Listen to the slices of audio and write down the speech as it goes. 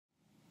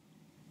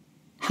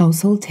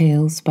Household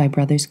Tales by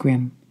Brothers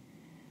Grimm,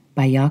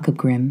 by Jakob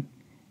Grimm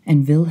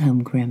and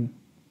Wilhelm Grimm,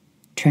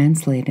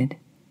 translated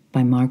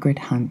by Margaret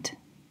Hunt.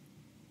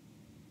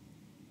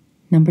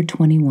 Number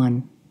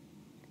 21,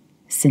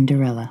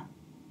 Cinderella.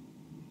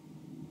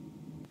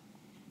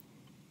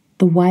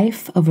 The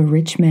wife of a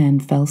rich man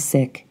fell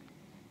sick,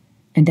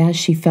 and as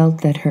she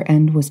felt that her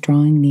end was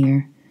drawing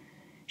near,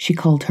 she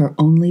called her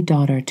only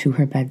daughter to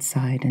her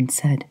bedside and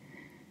said,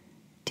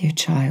 "Dear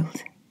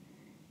child,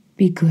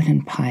 be good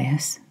and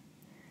pious,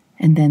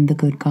 and then the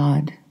good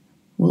God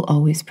will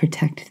always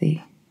protect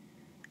thee,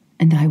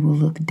 and I will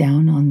look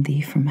down on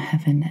thee from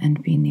heaven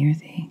and be near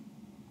thee."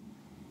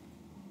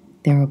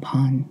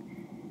 Thereupon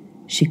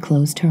she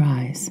closed her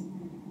eyes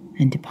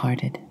and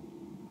departed.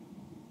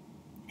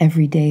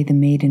 Every day the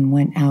maiden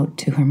went out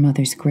to her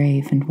mother's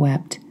grave and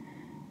wept,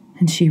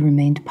 and she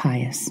remained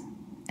pious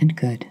and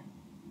good.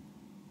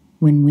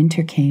 When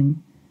winter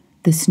came,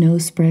 the snow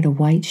spread a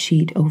white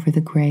sheet over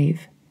the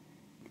grave,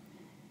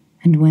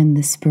 and when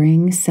the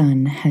spring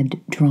sun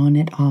had drawn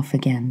it off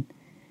again,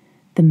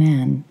 the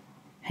man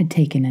had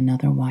taken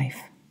another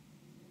wife.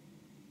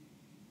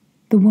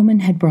 The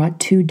woman had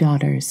brought 2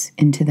 daughters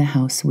into the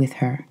house with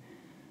her,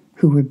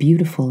 who were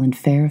beautiful and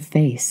fair of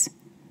face,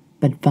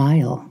 but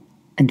vile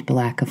and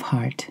black of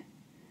heart.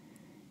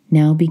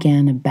 Now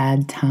began a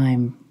bad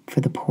time for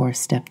the poor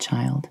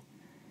stepchild.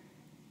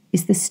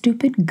 "Is the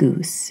stupid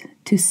goose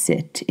to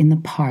sit in the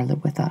parlor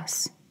with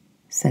us?"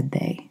 said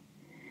they.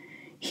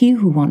 "He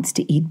who wants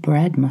to eat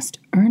bread must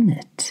earn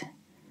it.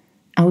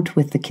 Out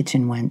with the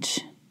kitchen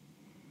wench."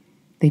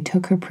 They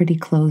took her pretty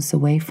clothes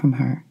away from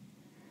her,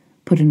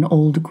 put an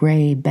old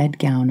gray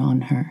bedgown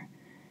on her,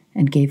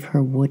 and gave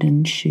her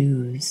wooden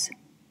shoes.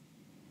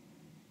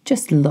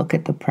 "Just look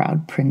at the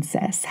proud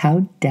princess,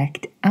 how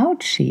decked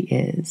out she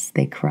is,"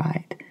 they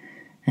cried,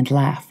 and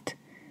laughed,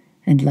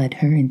 and led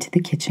her into the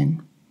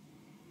kitchen.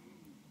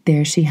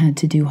 There she had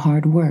to do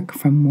hard work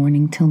from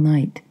morning till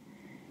night,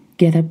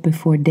 get up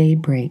before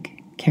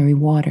daybreak, carry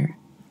water,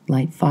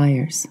 light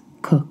fires,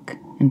 cook,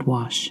 and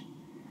wash.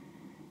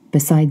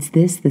 Besides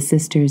this, the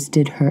sisters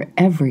did her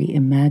every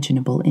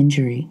imaginable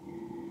injury.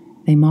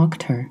 They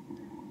mocked her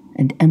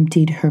and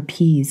emptied her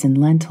peas and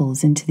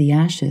lentils into the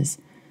ashes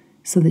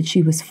so that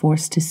she was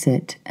forced to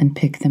sit and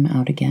pick them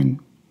out again.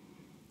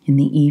 In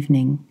the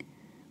evening,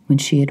 when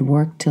she had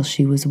worked till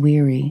she was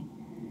weary,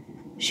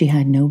 she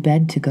had no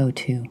bed to go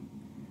to,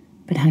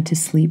 but had to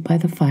sleep by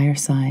the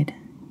fireside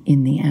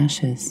in the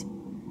ashes.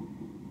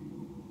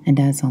 And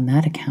as on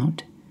that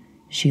account,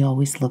 she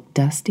always looked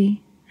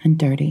dusty and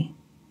dirty,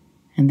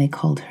 and they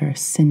called her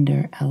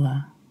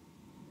Cinderella.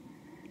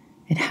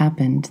 It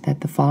happened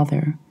that the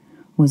father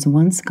was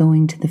once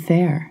going to the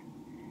fair,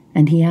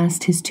 and he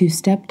asked his 2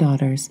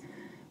 stepdaughters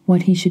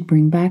what he should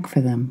bring back for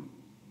them.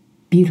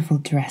 "Beautiful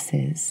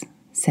dresses,"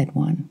 said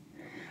one.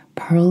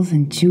 "Pearls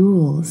and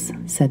jewels,"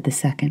 said the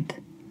second.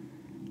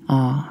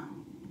 "Ah,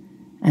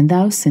 and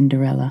thou,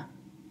 Cinderella,"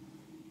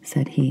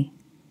 said he,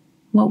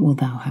 "what wilt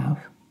thou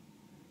have?"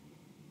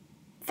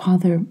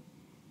 "Father,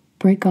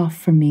 break off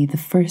for me the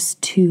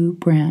first 2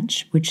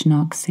 branch which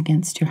knocks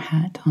against your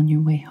hat on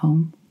your way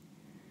home."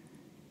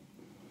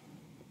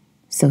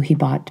 So he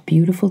bought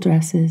beautiful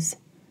dresses,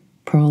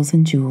 pearls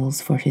and jewels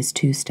for his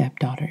 2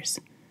 stepdaughters,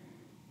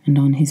 and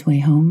on his way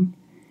home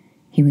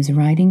he was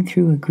riding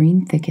through a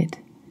green thicket,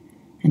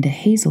 and a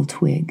hazel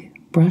twig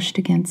brushed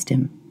against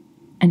him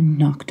and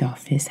knocked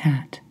off his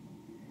hat.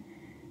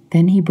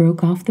 Then he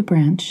broke off the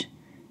branch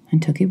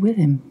and took it with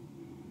him.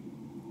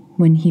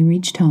 When he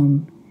reached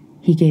home,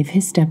 he gave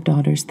his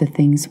stepdaughters the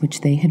things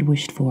which they had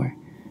wished for,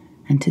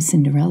 and to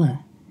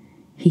Cinderella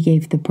he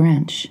gave the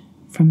branch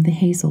from the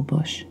hazel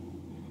bush.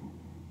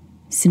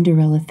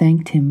 Cinderella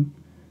thanked him,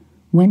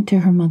 went to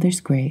her mother's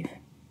grave,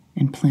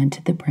 and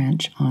planted the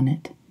branch on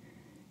it,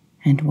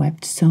 and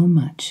wept so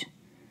much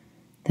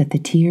that the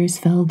tears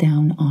fell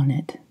down on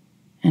it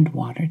and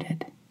watered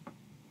it.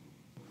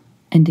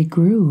 And it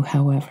grew,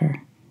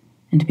 however,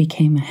 and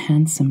became a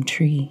handsome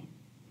tree.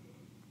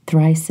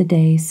 Thrice a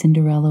day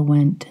Cinderella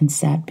went and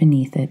sat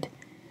beneath it,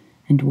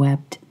 and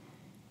wept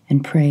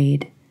and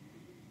prayed,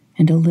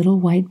 and a little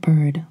white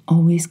bird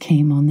always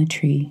came on the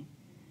tree.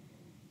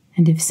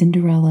 And if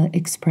Cinderella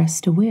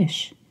expressed a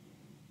wish,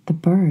 the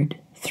bird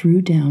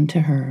threw down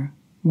to her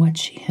what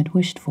she had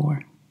wished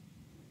for.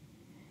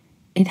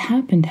 It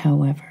happened,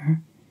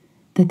 however,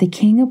 that the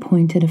king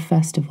appointed a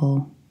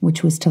festival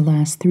which was to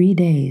last 3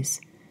 days,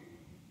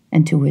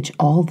 and to which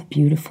all the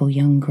beautiful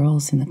young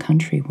girls in the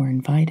country were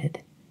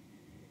invited,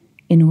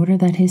 in order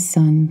that his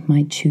son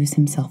might choose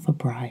himself a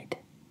bride.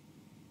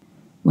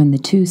 When the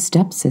 2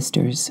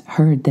 stepsisters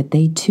heard that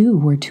they too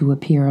were to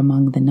appear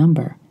among the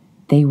number,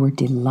 they were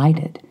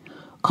delighted,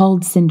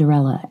 called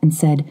Cinderella and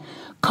said,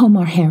 "Comb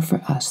our hair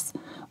for us,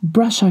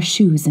 brush our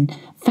shoes, and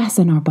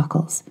fasten our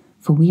buckles,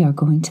 for we are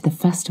going to the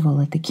festival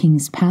at the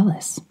king's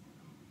palace."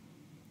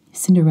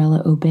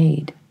 Cinderella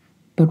obeyed,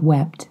 but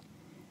wept,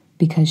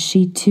 because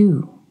she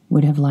too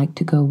would have liked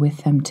to go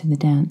with them to the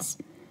dance,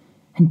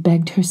 and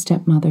begged her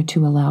stepmother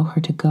to allow her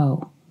to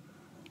go.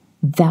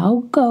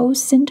 "Thou go,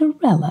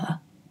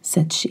 Cinderella,"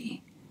 said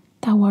she,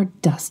 Thou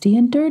art dusty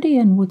and dirty,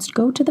 and wouldst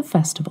go to the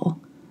festival.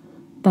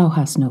 Thou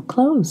hast no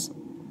clothes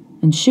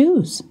and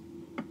shoes,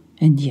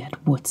 and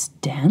yet wouldst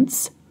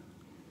dance?"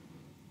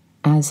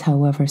 As,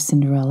 however,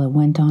 Cinderella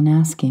went on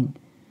asking,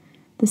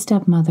 the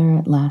stepmother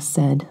at last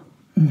said,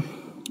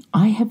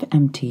 "I have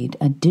emptied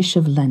a dish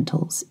of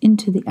lentils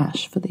into the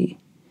ash for thee.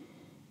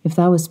 If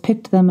thou hast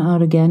picked them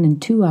out again in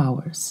 2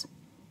 hours,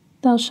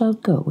 thou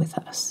shalt go with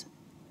us."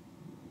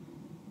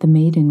 The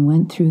maiden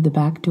went through the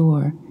back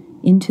door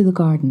into the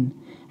garden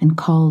and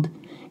called,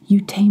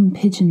 "You tame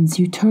pigeons,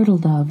 you turtle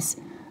doves,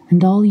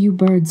 and all you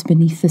birds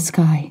beneath the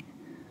sky,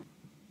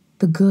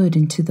 the good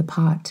into the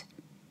pot,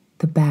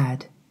 the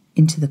bad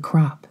into the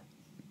crop."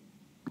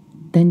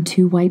 Then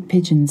 2 white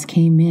pigeons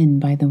came in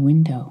by the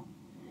window,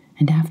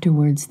 and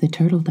afterwards the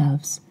turtle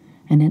doves,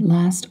 and at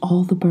last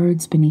all the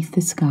birds beneath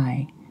the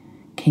sky,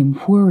 came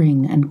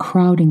whirring and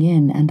crowding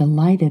in and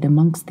alighted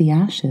amongst the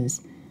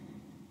ashes,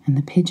 and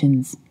the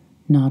pigeons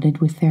nodded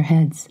with their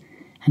heads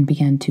and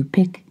began to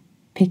pick,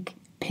 pick,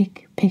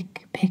 pick,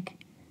 pick,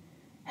 pick,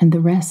 and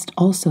the rest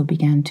also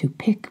began to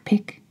pick,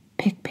 pick,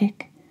 pick,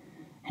 pick,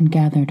 and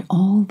gathered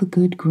all the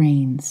good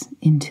grains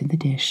into the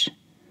dish.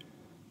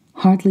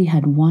 Hardly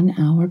had 1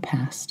 hour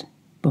passed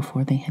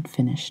before they had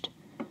finished,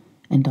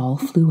 and all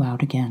flew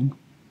out again.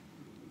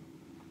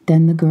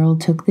 Then the girl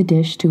took the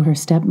dish to her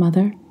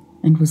stepmother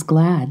and was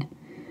glad,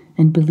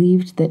 and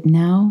believed that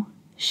now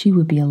she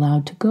would be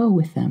allowed to go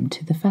with them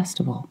to the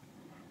festival.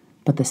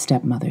 But the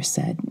stepmother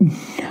said,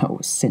 "No,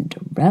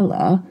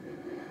 Cinderella,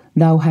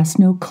 thou hast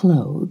no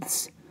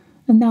clothes,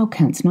 and thou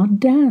canst not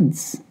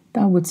dance.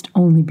 Thou wouldst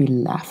only be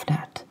laughed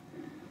at."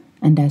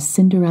 And as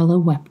Cinderella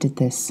wept at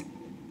this,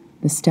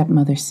 the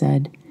stepmother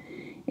said,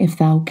 "If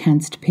thou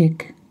canst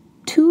pick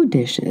 2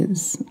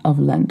 dishes of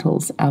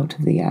lentils out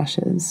of the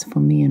ashes for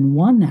me in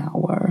 1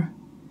 hour,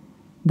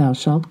 thou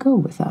shalt go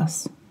with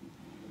us."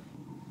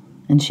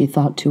 And she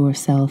thought to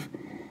herself,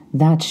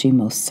 that she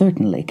most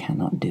certainly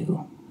cannot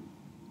do.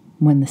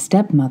 When the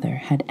stepmother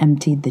had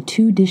emptied the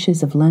 2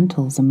 dishes of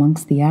lentils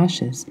amongst the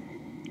ashes,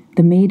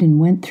 the maiden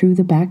went through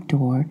the back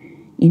door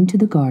into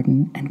the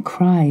garden and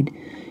cried,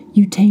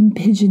 "You tame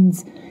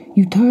pigeons,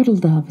 you turtle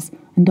doves,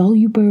 and all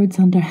you birds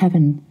under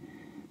heaven,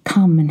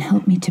 come and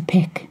help me to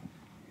pick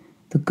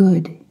the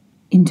good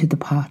into the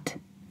pot,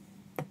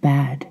 the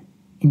bad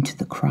into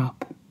the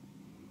crop."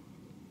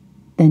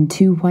 Then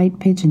 2 white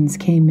pigeons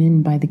came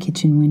in by the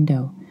kitchen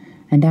window,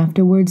 and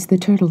afterwards the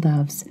turtle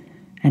doves,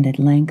 and at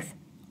length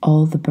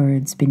all the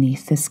birds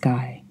beneath the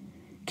sky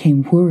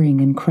came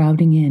whirring and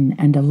crowding in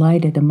and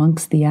alighted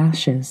amongst the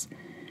ashes,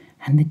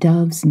 and the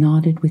doves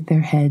nodded with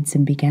their heads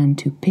and began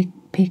to pick,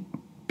 pick,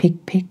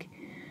 pick, pick,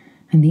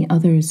 and the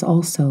others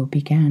also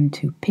began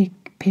to pick,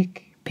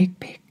 pick, pick,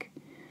 pick,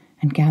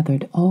 and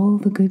gathered all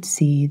the good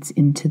seeds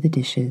into the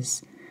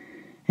dishes,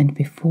 and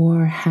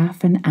before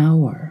half an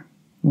hour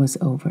was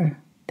over,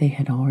 they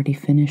had already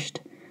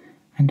finished,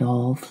 and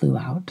all flew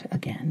out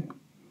again.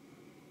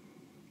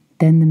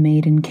 Then the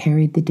maiden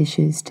carried the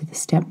dishes to the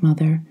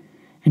stepmother,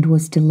 and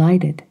was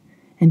delighted,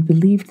 and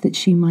believed that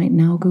she might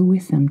now go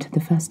with them to the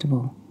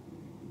festival.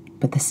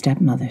 But the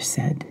stepmother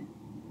said,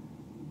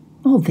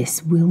 "All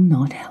this will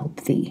not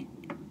help thee.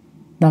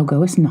 Thou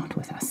goest not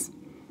with us,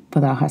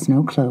 for thou hast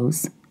no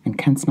clothes, and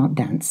canst not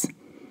dance.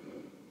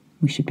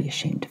 We should be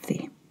ashamed of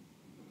thee."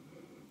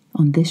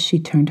 On this she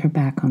turned her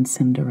back on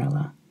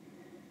Cinderella,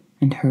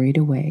 and hurried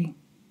away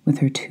with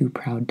her 2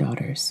 proud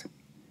daughters.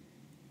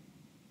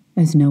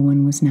 As no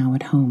one was now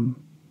at home,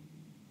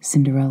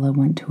 Cinderella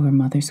went to her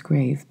mother's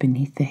grave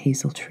beneath the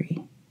hazel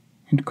tree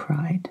and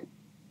cried,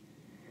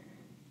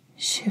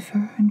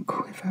 "Shiver and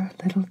quiver,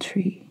 little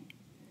tree,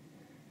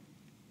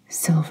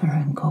 silver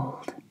and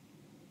gold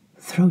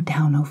throw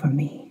down over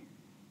me."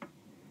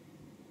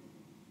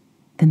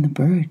 Then the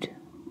bird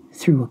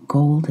threw a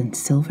gold and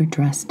silver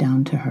dress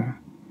down to her,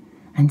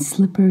 and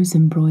slippers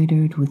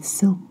embroidered with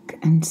silk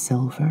and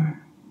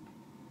silver.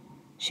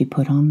 She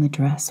put on the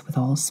dress with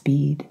all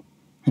speed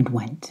and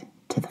went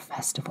to the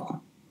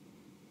festival.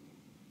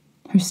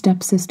 Her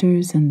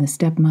stepsisters and the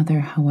stepmother,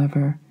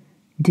 however,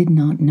 did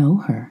not know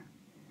her,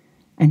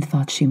 and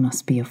thought she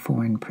must be a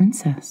foreign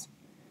princess,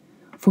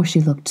 for she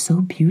looked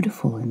so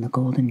beautiful in the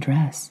golden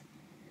dress.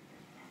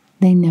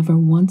 They never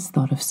once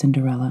thought of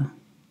Cinderella,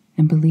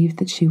 and believed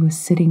that she was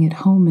sitting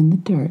at home in the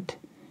dirt,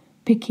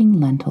 picking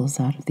lentils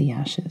out of the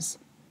ashes.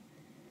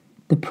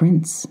 The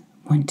prince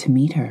went to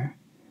meet her,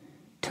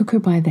 took her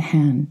by the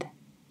hand,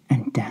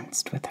 and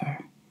danced with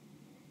her.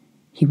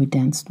 He would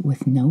dance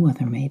with no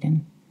other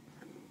maiden,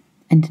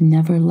 and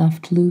never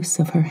left loose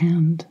of her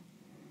hand.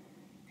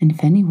 And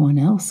if anyone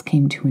else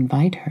came to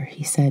invite her,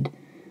 he said,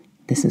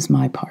 "This is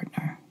my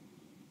partner."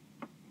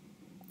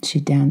 She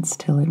danced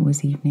till it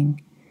was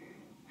evening,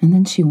 and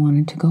then she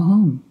wanted to go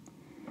home.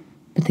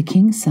 But the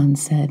king's son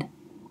said,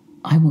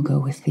 "I will go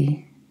with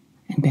thee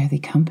and bear thee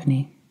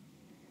company,"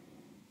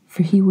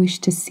 for he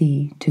wished to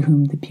see to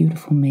whom the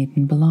beautiful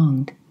maiden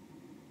belonged.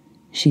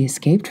 She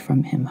escaped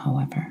from him,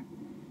 however,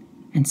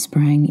 and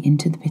sprang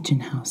into the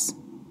pigeon house.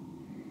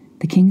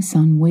 The king's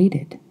son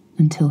waited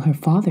until her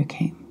father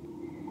came,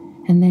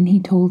 And then he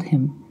told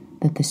him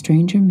that the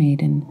stranger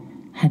maiden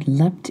had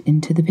leapt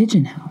into the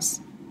pigeon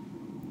house.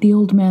 The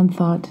old man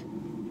thought,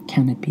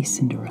 "Can it be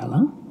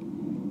Cinderella?"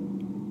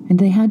 And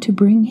they had to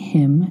bring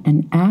him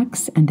an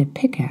axe and a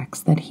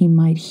pickaxe that he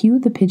might hew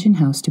the pigeon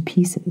house to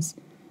pieces,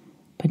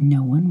 but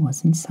no one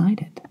was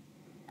inside it.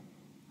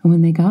 And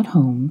when they got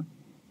home,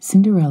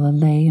 Cinderella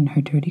lay in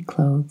her dirty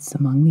clothes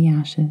among the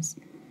ashes,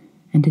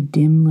 and a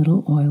dim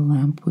little oil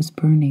lamp was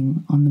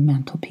burning on the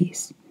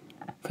mantelpiece,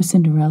 for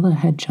Cinderella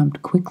had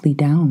jumped quickly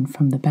down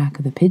from the back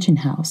of the pigeon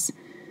house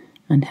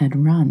and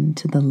had run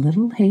to the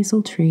little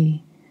hazel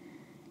tree,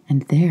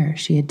 and there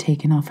she had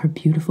taken off her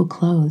beautiful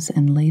clothes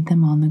and laid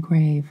them on the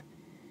grave,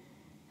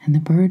 and the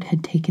bird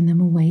had taken them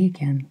away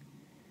again,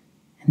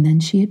 and then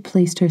she had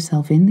placed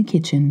herself in the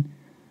kitchen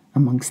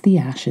amongst the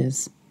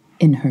ashes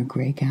in her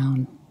grey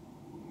gown.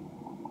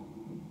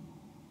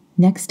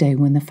 Next day,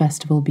 when the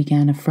festival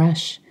began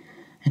afresh,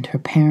 and her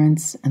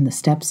parents and the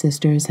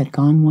stepsisters had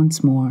gone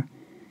once more,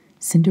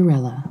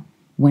 Cinderella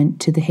went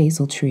to the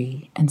hazel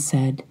tree and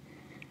said,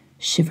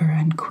 "Shiver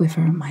and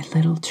quiver, my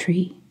little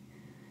tree,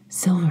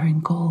 silver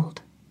and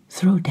gold,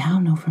 throw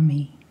down over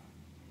me."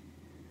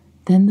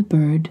 Then the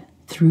bird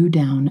threw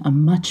down a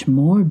much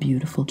more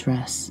beautiful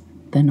dress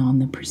than on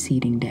the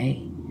preceding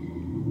day.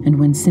 And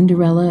when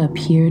Cinderella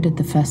appeared at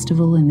the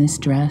festival in this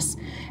dress,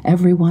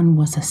 everyone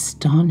was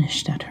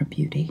astonished at her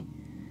beauty.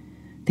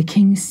 The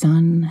king's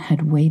son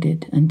had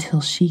waited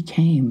until she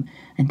came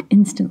and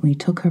instantly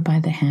took her by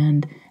the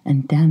hand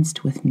and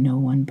danced with no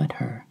one but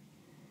her.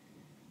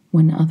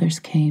 When others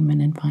came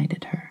and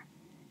invited her,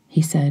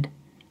 he said,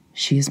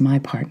 "She is my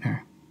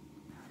partner."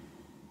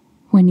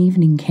 When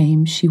evening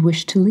came, she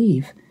wished to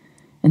leave,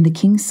 and the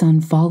king's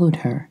son followed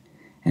her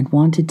and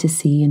wanted to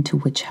see into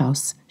which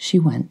house she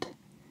went.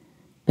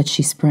 But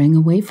she sprang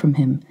away from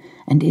him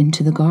and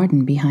into the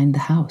garden behind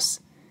the house.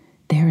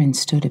 Therein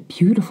stood a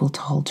beautiful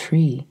tall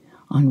tree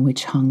on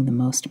which hung the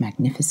most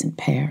magnificent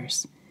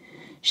pears.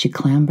 She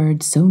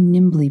clambered so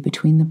nimbly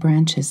between the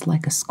branches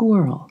like a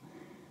squirrel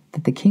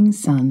that the king's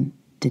son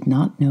did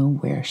not know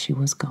where she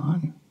was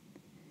gone.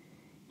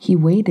 He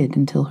waited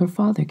until her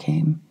father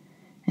came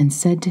and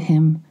said to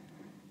him,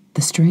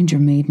 "The stranger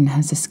maiden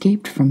has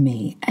escaped from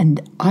me,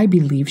 and I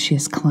believe she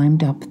has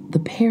climbed up the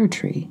pear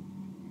tree."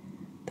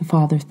 The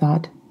father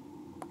thought,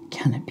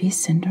 "Can it be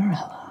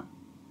Cinderella?"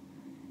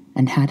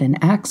 and had an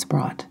axe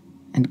brought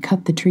and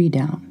cut the tree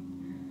down,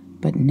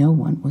 but no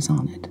one was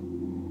on it.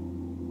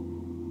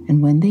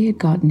 And when they had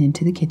gotten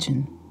into the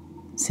kitchen,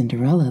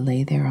 Cinderella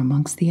lay there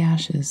amongst the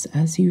ashes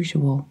as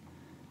usual,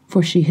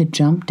 for she had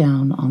jumped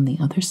down on the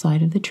other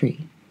side of the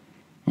tree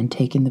and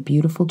taken the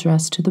beautiful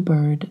dress to the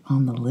bird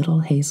on the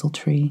little hazel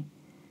tree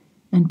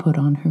and put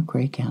on her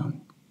grey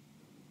gown.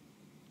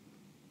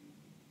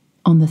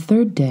 On the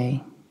third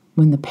day,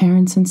 when the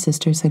parents and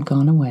sisters had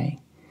gone away,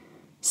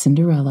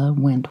 Cinderella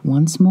went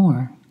once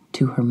more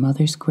to her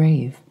mother's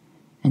grave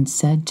and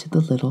said to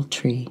the little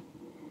tree,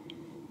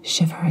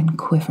 "Shiver and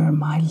quiver,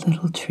 my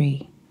little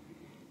tree,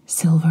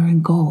 silver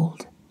and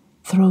gold,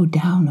 throw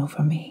down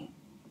over me."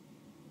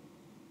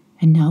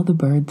 And now the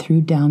bird threw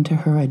down to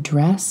her a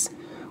dress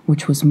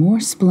which was more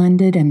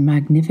splendid and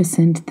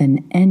magnificent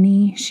than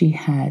any she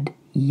had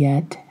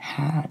yet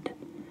had,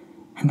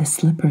 and the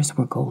slippers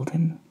were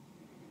golden.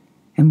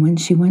 And when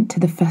she went to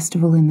the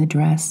festival in the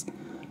dress,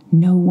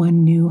 no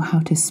one knew how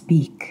to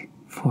speak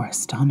for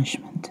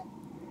astonishment.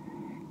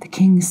 The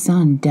king's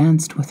son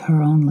danced with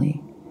her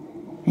only,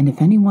 and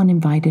if anyone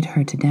invited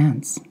her to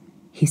dance,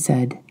 he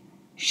said,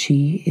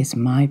 "She is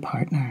my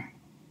partner."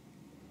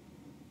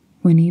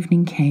 When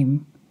evening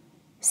came,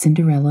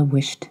 Cinderella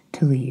wished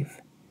to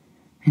leave,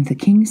 and the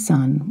king's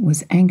son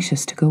was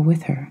anxious to go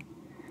with her,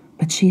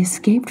 but she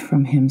escaped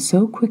from him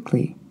so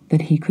quickly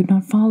that he could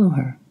not follow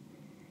her.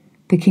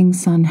 The king's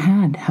son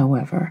had,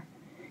 however,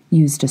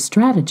 used a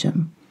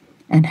stratagem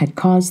and had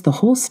caused the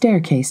whole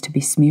staircase to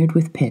be smeared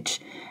with pitch,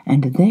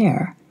 and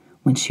there,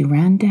 when she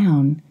ran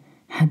down,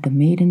 had the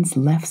maiden's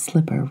left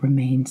slipper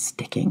remained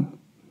sticking.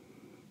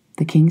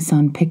 The king's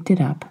son picked it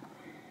up,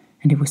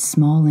 and it was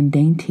small and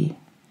dainty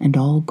and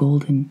all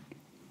golden.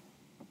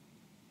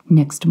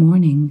 Next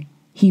morning,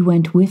 he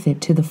went with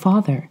it to the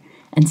father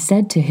and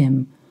said to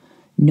him,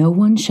 "No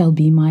one shall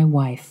be my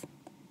wife,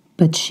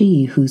 but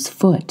she whose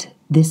foot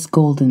this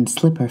golden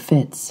slipper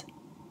fits."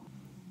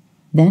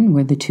 Then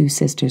were the two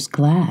sisters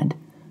glad,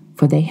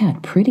 for they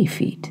had pretty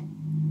feet.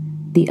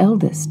 The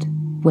eldest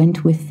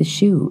went with the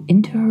shoe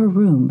into her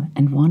room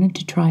and wanted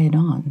to try it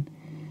on,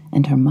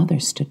 and her mother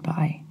stood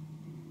by.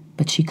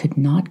 But she could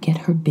not get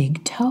her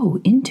big toe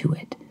into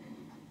it,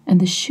 and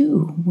the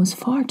shoe was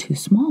far too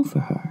small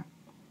for her.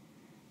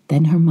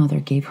 Then her mother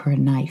gave her a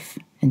knife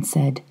and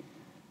said,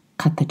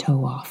 "Cut the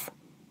toe off.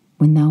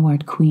 When thou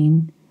art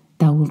queen,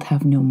 thou wilt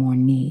have no more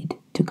need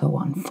to go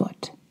on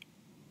foot."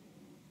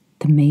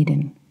 The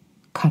maiden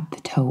cut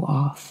the toe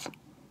off,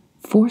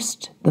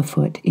 forced the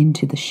foot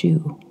into the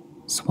shoe,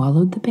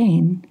 swallowed the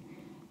pain,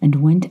 and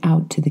went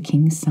out to the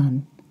king's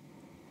son.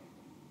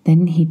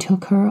 Then he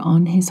took her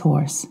on his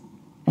horse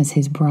as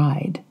his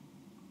bride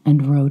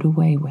and rode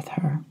away with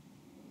her.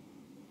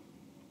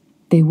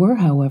 They were,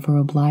 however,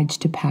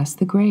 obliged to pass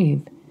the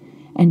grave,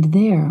 and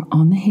there,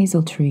 on the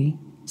hazel tree,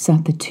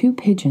 sat the 2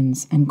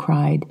 pigeons and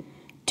cried,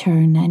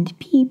 "Turn and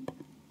peep,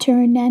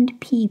 turn and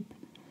peep.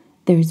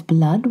 There's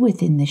blood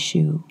within the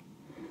shoe.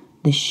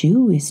 The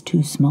shoe is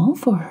too small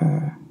for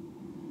her.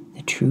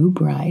 The true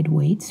bride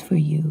waits for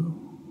you."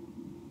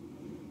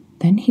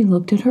 Then he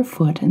looked at her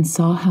foot and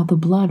saw how the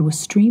blood was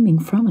streaming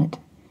from it.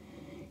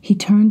 He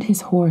turned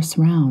his horse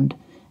round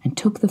and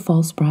took the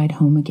false bride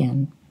home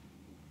again,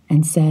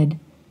 and said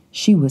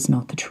she was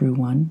not the true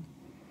one,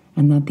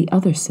 and that the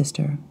other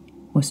sister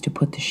was to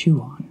put the shoe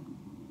on.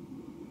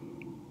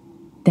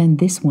 Then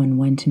this one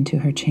went into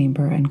her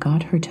chamber and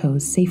got her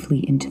toes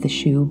safely into the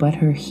shoe, but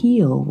her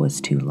heel was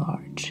too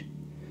large.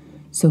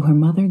 So her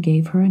mother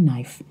gave her a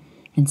knife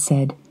and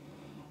said,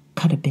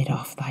 "Cut a bit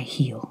off thy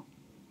heel.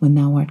 When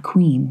thou art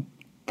queen,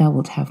 thou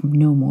wilt have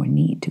no more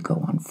need to go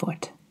on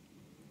foot."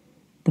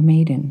 The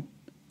maiden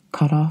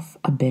cut off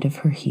a bit of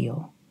her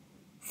heel,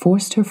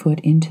 forced her foot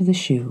into the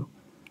shoe,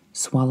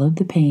 swallowed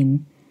the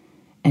pain,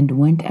 and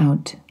went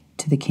out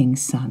to the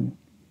king's son.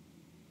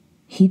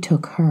 He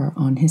took her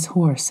on his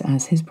horse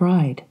as his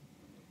bride,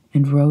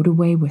 and rode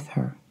away with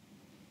her.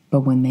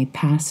 But when they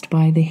passed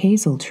by the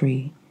hazel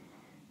tree,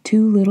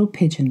 2 little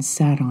pigeons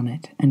sat on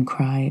it and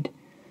cried,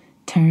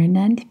 "Turn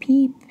and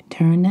peep,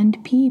 turn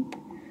and peep.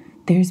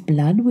 There's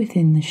blood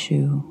within the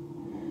shoe.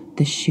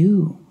 The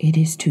shoe, it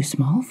is too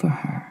small for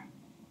her.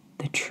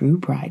 The true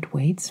bride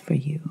waits for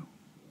you."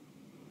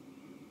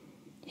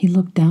 He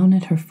looked down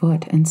at her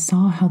foot and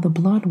saw how the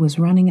blood was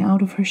running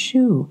out of her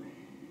shoe,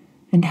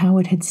 and how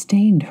it had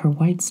stained her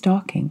white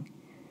stocking.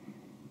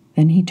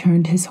 Then he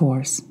turned his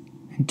horse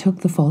and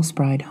took the false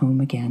bride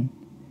home again.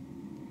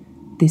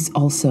 "This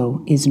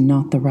also is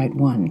not the right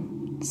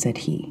one," said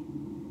he.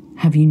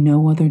 "Have you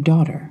no other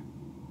daughter?"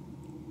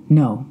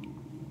 "No,"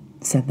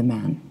 said the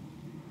man.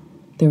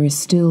 "There is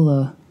still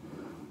a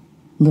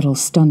little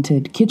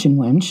stunted kitchen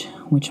wench,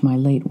 which my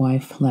late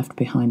wife left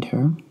behind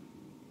her,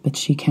 but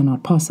she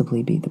cannot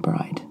possibly be the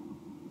bride."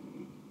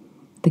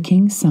 The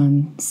king's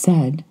son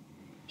said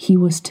he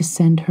was to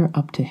send her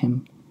up to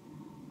him,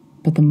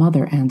 but the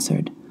mother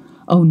answered,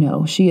 "Oh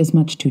no, she is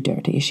much too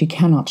dirty. She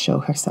cannot show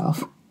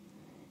herself."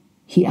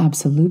 He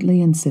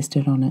absolutely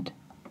insisted on it,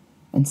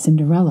 and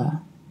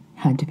Cinderella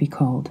had to be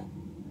called.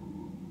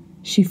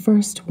 She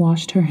first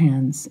washed her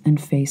hands and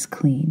face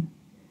clean,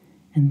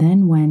 and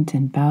then went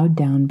and bowed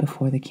down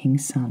before the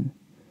king's son,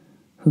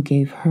 who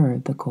gave her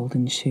the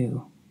golden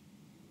shoe.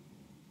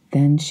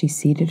 Then she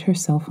seated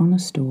herself on a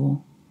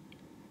stool,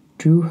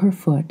 drew her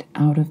foot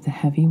out of the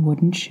heavy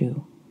wooden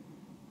shoe,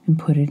 and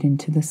put it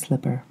into the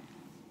slipper,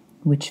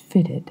 which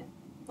fitted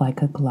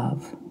like a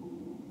glove.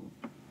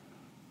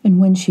 And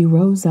when she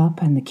rose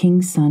up and the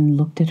king's son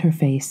looked at her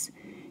face,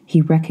 he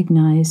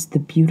recognized the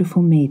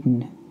beautiful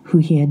maiden who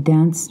he had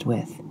danced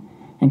with,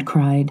 and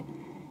cried,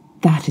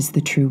 "That is the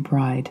true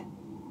bride."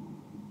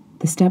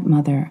 The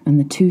stepmother and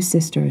the 2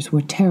 sisters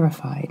were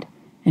terrified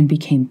and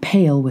became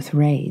pale with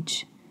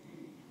rage.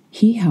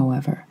 He,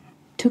 however,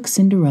 took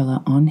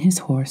Cinderella on his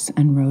horse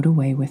and rode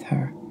away with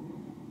her.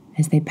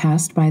 As they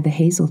passed by the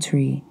hazel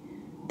tree,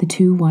 the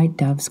 2 white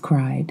doves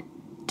cried,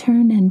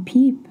 "Turn and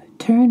peep,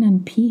 turn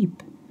and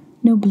peep.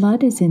 No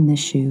blood is in the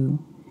shoe.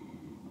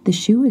 The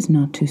shoe is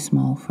not too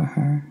small for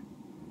her.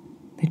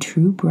 The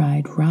true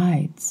bride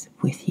rides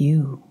with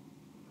you."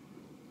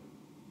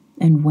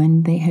 And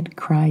when they had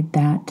cried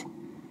that,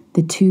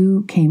 the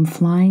 2 came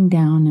flying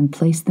down and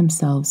placed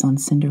themselves on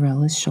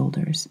Cinderella's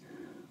shoulders,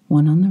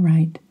 one on the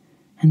right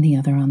and the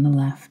other on the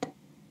left,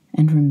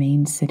 and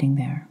remained sitting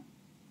there.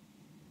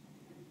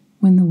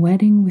 When the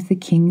wedding with the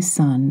king's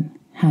son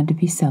had to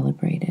be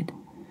celebrated,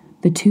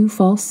 the 2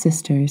 false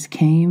sisters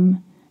came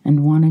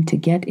and wanted to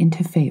get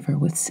into favor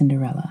with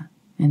Cinderella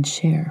and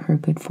share her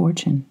good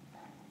fortune.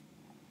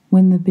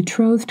 When the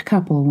betrothed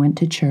couple went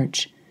to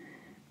church,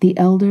 the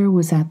elder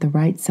was at the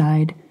right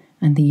side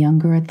and the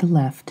younger at the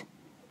left,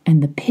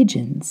 and the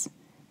pigeons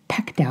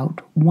pecked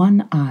out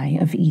one eye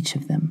of each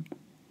of them.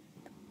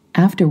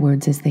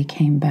 Afterwards, as they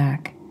came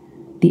back,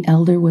 the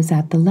elder was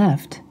at the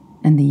left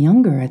and the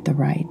younger at the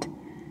right,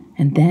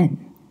 and then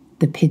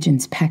the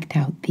pigeons pecked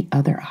out the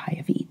other eye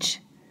of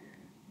each.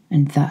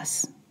 And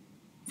thus,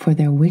 for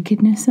their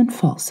wickedness and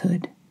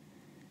falsehood,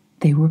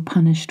 they were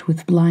punished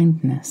with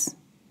blindness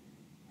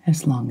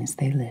as long as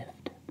they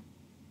lived.